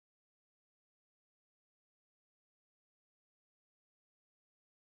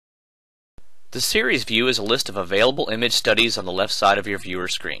The series view is a list of available image studies on the left side of your viewer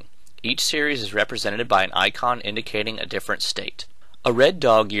screen. Each series is represented by an icon indicating a different state. A red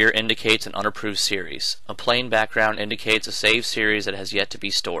dog ear indicates an unapproved series. A plain background indicates a saved series that has yet to be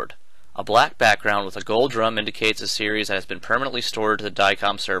stored. A black background with a gold drum indicates a series that has been permanently stored to the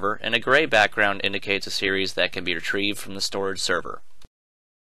DICOM server, and a gray background indicates a series that can be retrieved from the storage server.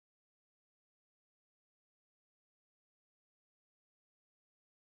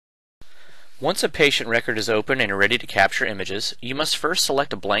 Once a patient record is open and you're ready to capture images, you must first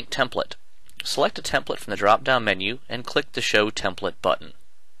select a blank template. Select a template from the drop-down menu and click the Show Template button.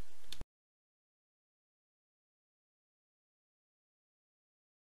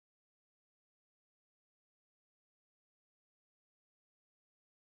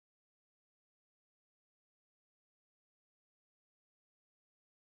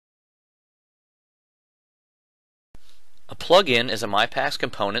 A plug-in is a Mipacs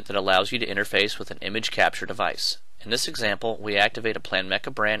component that allows you to interface with an image capture device. In this example, we activate a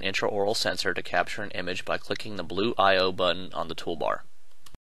Planmeca brand intraoral sensor to capture an image by clicking the blue I/O button on the toolbar.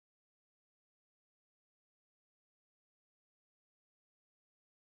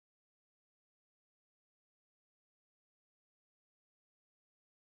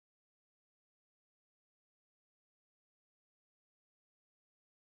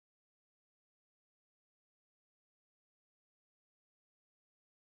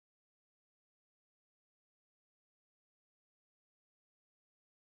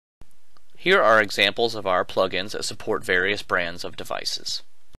 Here are examples of our plugins that support various brands of devices.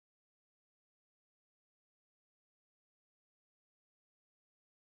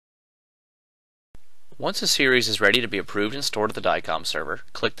 Once a series is ready to be approved and stored at the DICOM server,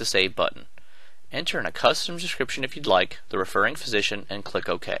 click the Save button. Enter in a custom description if you'd like, the referring physician, and click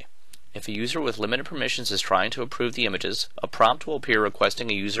OK. If a user with limited permissions is trying to approve the images, a prompt will appear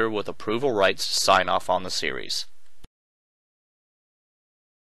requesting a user with approval rights to sign off on the series.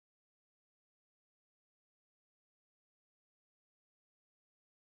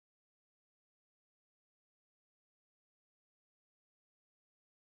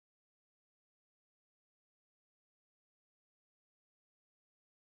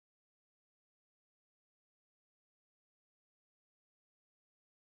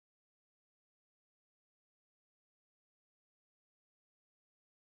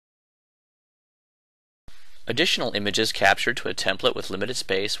 Additional images captured to a template with limited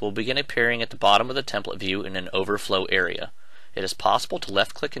space will begin appearing at the bottom of the template view in an overflow area. It is possible to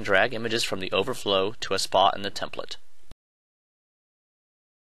left-click and drag images from the overflow to a spot in the template.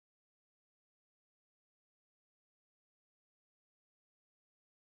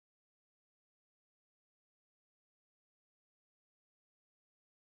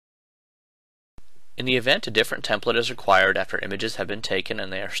 In the event a different template is required after images have been taken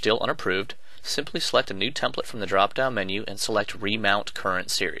and they are still unapproved, simply select a new template from the drop-down menu and select Remount Current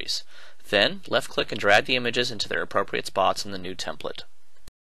Series. Then, left-click and drag the images into their appropriate spots in the new template.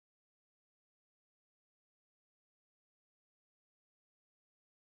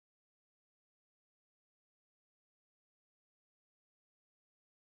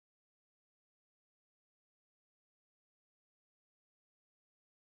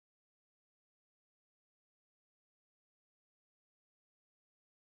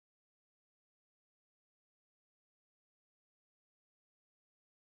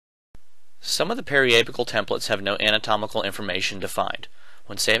 Some of the periapical templates have no anatomical information defined.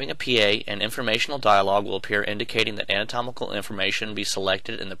 When saving a PA, an informational dialog will appear indicating that anatomical information be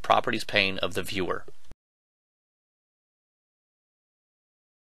selected in the Properties pane of the viewer.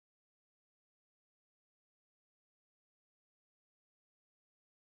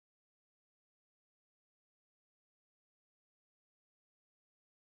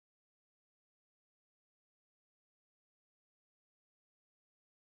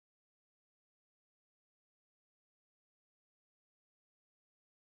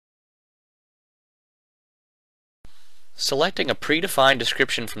 Selecting a predefined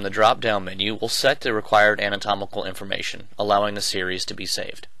description from the drop-down menu will set the required anatomical information, allowing the series to be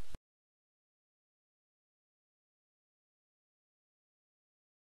saved.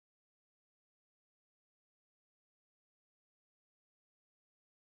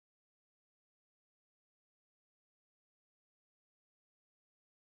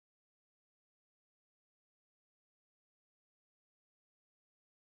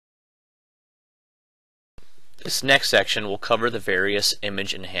 This next section will cover the various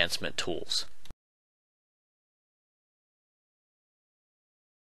image enhancement tools.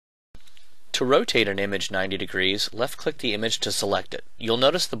 To rotate an image 90 degrees, left-click the image to select it. You'll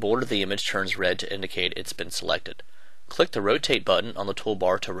notice the border of the image turns red to indicate it's been selected. Click the Rotate button on the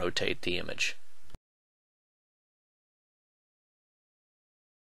toolbar to rotate the image.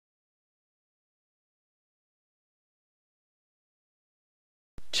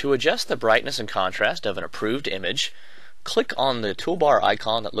 To adjust the brightness and contrast of an approved image, click on the toolbar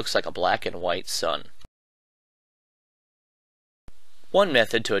icon that looks like a black and white sun. One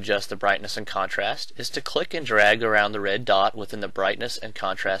method to adjust the brightness and contrast is to click and drag around the red dot within the brightness and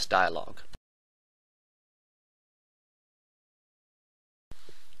contrast dialog.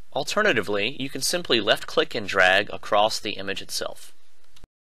 Alternatively, you can simply left-click and drag across the image itself.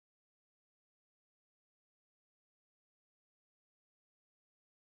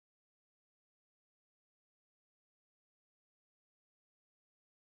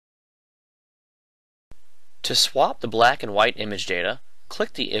 To swap the black and white image data,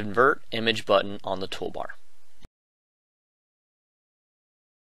 click the Invert Image button on the toolbar.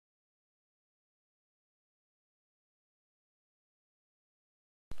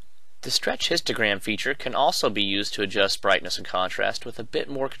 The Stretch Histogram feature can also be used to adjust brightness and contrast with a bit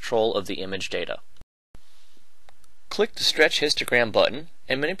more control of the image data. Click the Stretch Histogram button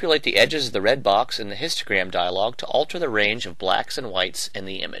and manipulate the edges of the red box in the histogram dialog to alter the range of blacks and whites in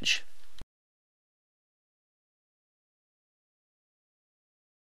the image.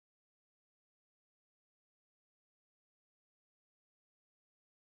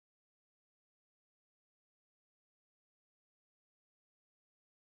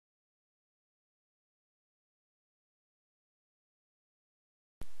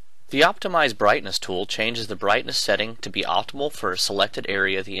 The Optimize Brightness tool changes the brightness setting to be optimal for a selected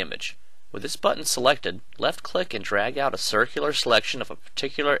area of the image. With this button selected, left-click and drag out a circular selection of a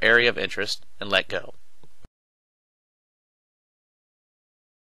particular area of interest and let go.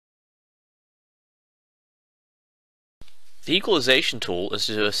 The Equalization tool is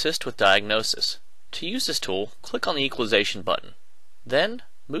to assist with diagnosis. To use this tool, click on the Equalization button. Then,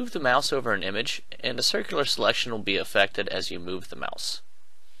 move the mouse over an image and a circular selection will be affected as you move the mouse.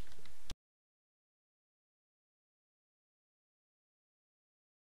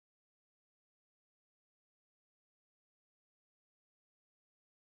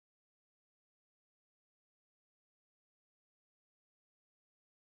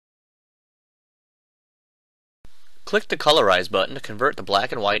 Click the Colorize button to convert the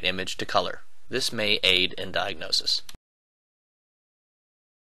black and white image to color. This may aid in diagnosis.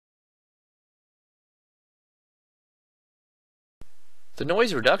 The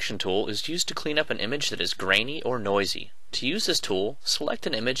Noise Reduction tool is used to clean up an image that is grainy or noisy. To use this tool, select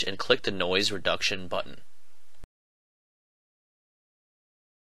an image and click the Noise Reduction button.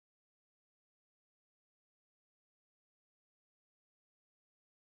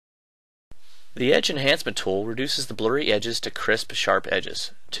 The Edge Enhancement tool reduces the blurry edges to crisp, sharp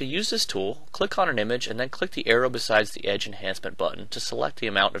edges. To use this tool, click on an image and then click the arrow beside the Edge Enhancement button to select the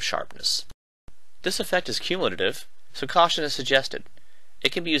amount of sharpness. This effect is cumulative, so caution is suggested.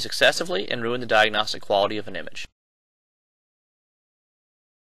 It can be used excessively and ruin the diagnostic quality of an image.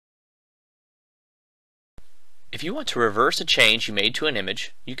 If you want to reverse a change you made to an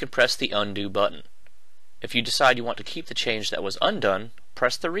image, you can press the Undo button. If you decide you want to keep the change that was undone,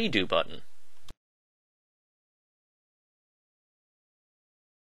 press the Redo button.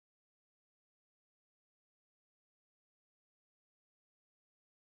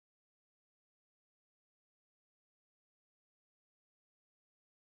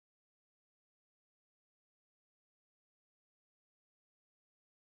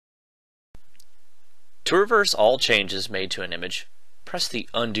 To reverse all changes made to an image, press the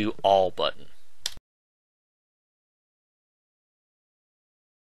Undo All button.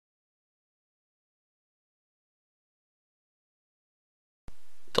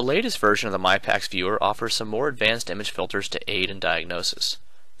 The latest version of the Mipacs viewer offers some more advanced image filters to aid in diagnosis.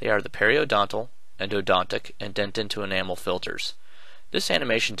 They are the periodontal, endodontic, and dentin-to-enamel filters. This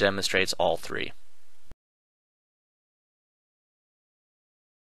animation demonstrates all three.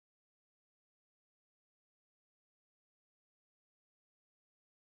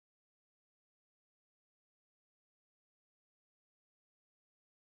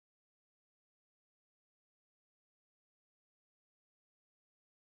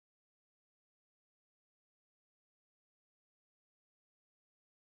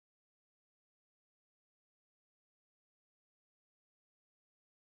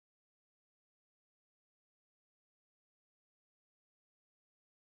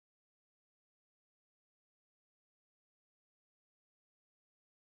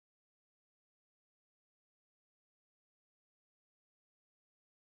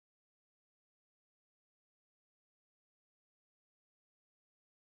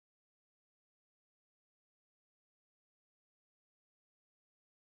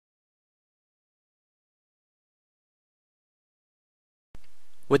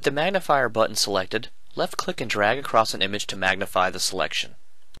 With the magnifier button selected, left-click and drag across an image to magnify the selection.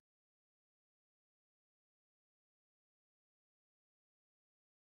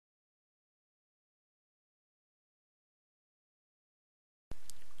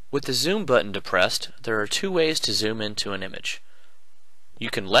 With the zoom button depressed, there are two ways to zoom into an image. You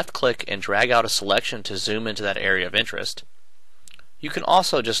can left-click and drag out a selection to zoom into that area of interest. You can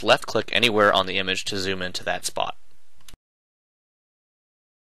also just left-click anywhere on the image to zoom into that spot.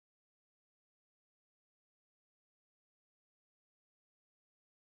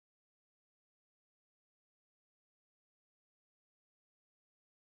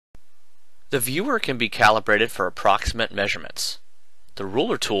 The viewer can be calibrated for approximate measurements. The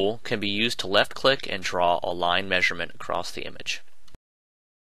ruler tool can be used to left-click and draw a line measurement across the image.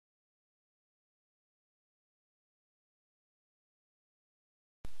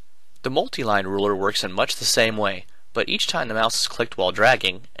 The multi-line ruler works in much the same way, but each time the mouse is clicked while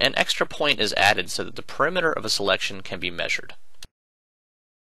dragging, an extra point is added so that the perimeter of a selection can be measured.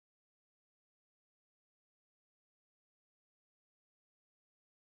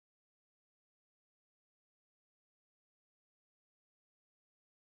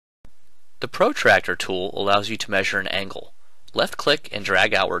 The Protractor tool allows you to measure an angle. Left-click and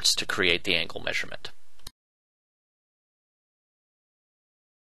drag outwards to create the angle measurement.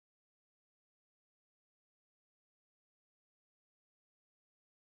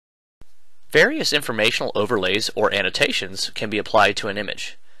 Various informational overlays or annotations can be applied to an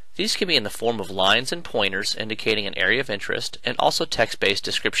image. These can be in the form of lines and pointers indicating an area of interest and also text-based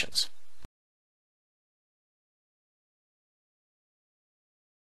descriptions.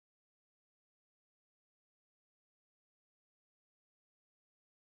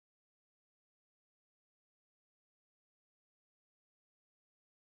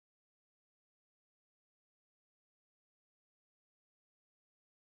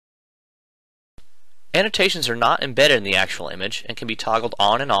 Annotations are not embedded in the actual image and can be toggled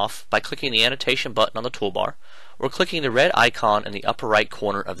on and off by clicking the annotation button on the toolbar or clicking the red icon in the upper right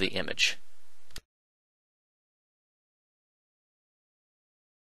corner of the image.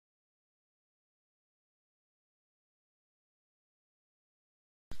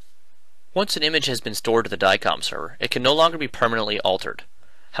 Once an image has been stored to the DICOM server, it can no longer be permanently altered.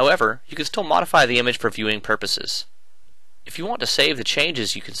 However, you can still modify the image for viewing purposes. If you want to save the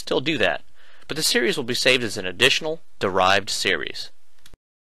changes, you can still do that, but the series will be saved as an additional, derived series.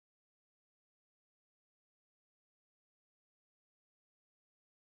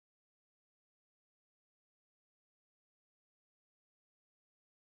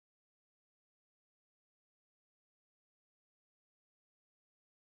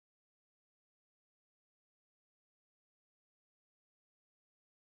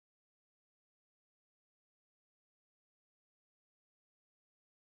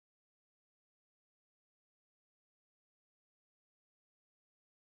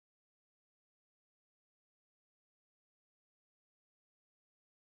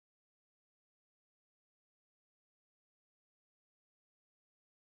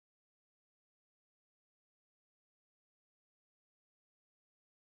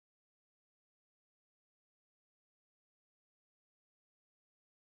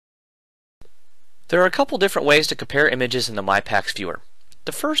 There are a couple different ways to compare images in the Mipacs viewer.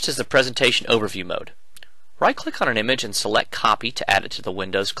 The first is the Presentation Overview mode. Right-click on an image and select Copy to add it to the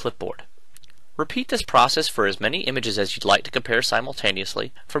Windows clipboard. Repeat this process for as many images as you'd like to compare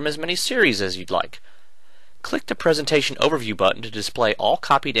simultaneously from as many series as you'd like. Click the Presentation Overview button to display all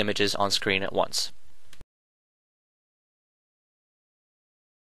copied images on screen at once.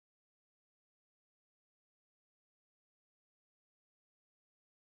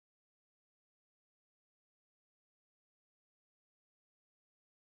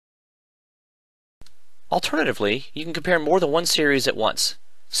 Alternatively, you can compare more than one series at once.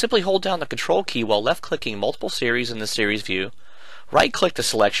 Simply hold down the Control key while left-clicking multiple series in the series view, right-click the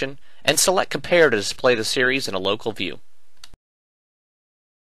selection, and select Compare to display the series in a local view.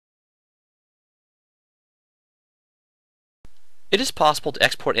 It is possible to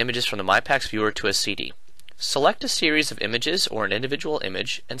export images from the Mipacs viewer to a CD. Select a series of images or an individual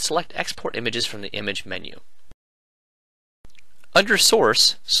image and select Export Images from the Image menu. Under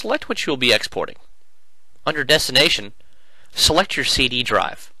Source, select what you will be exporting. Under Destination, select your CD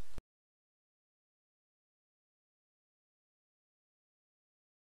drive.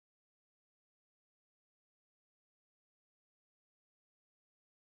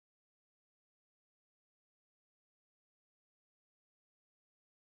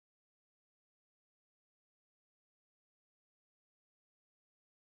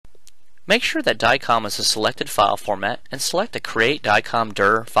 Make sure that DICOM is a selected file format and select the Create DICOM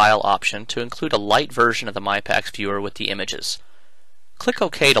DIR file option to include a light version of the Mipacs viewer with the images. Click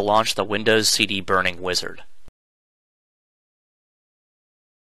OK to launch the Windows CD burning wizard.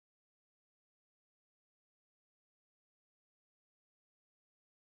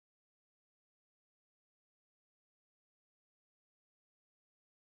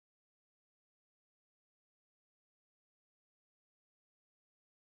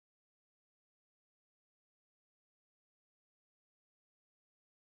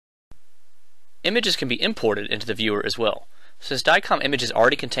 Images can be imported into the viewer as well. Since DICOM images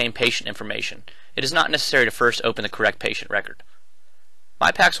already contain patient information, it is not necessary to first open the correct patient record.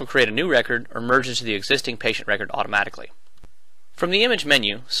 Mipacs will create a new record or merge into the existing patient record automatically. From the Image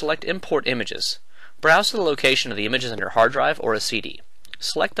menu, select Import Images. Browse to the location of the images on your hard drive or a CD.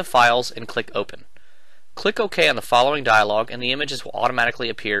 Select the files and click Open. Click OK on the following dialog and the images will automatically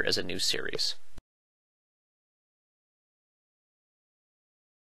appear as a new series.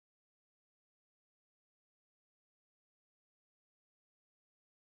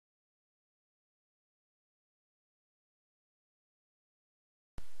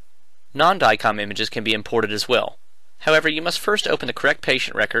 Non-DICOM images can be imported as well. However, you must first open the correct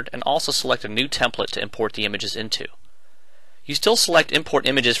patient record and also select a new template to import the images into. You still select Import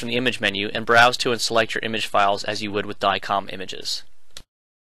Images from the Image menu and browse to and select your image files as you would with DICOM images.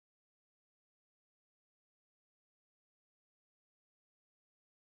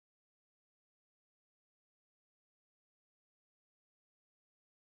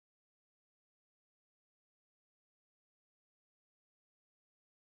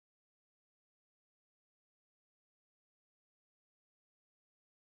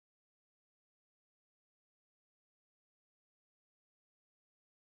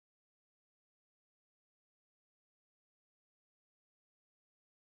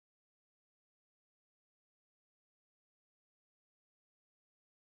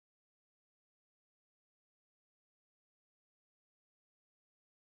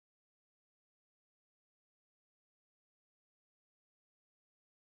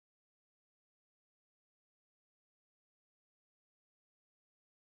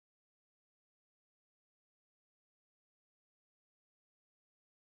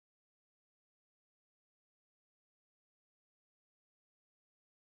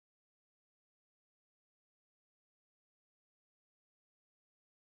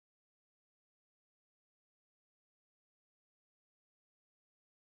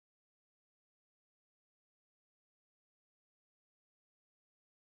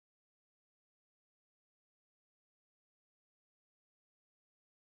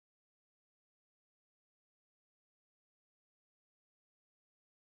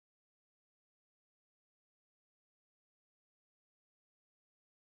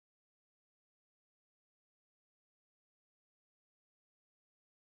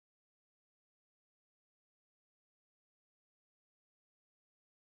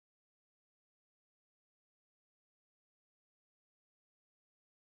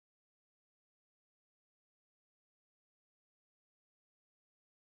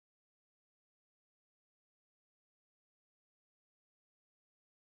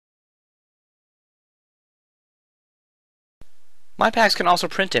 Mipacs can also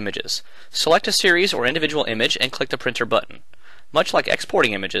print images. Select a series or individual image and click the Printer button. Much like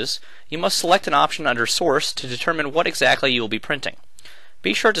exporting images, you must select an option under Source to determine what exactly you will be printing.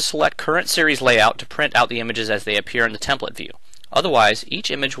 Be sure to select Current Series Layout to print out the images as they appear in the template view. Otherwise, each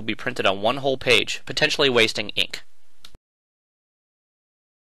image will be printed on one whole page, potentially wasting ink.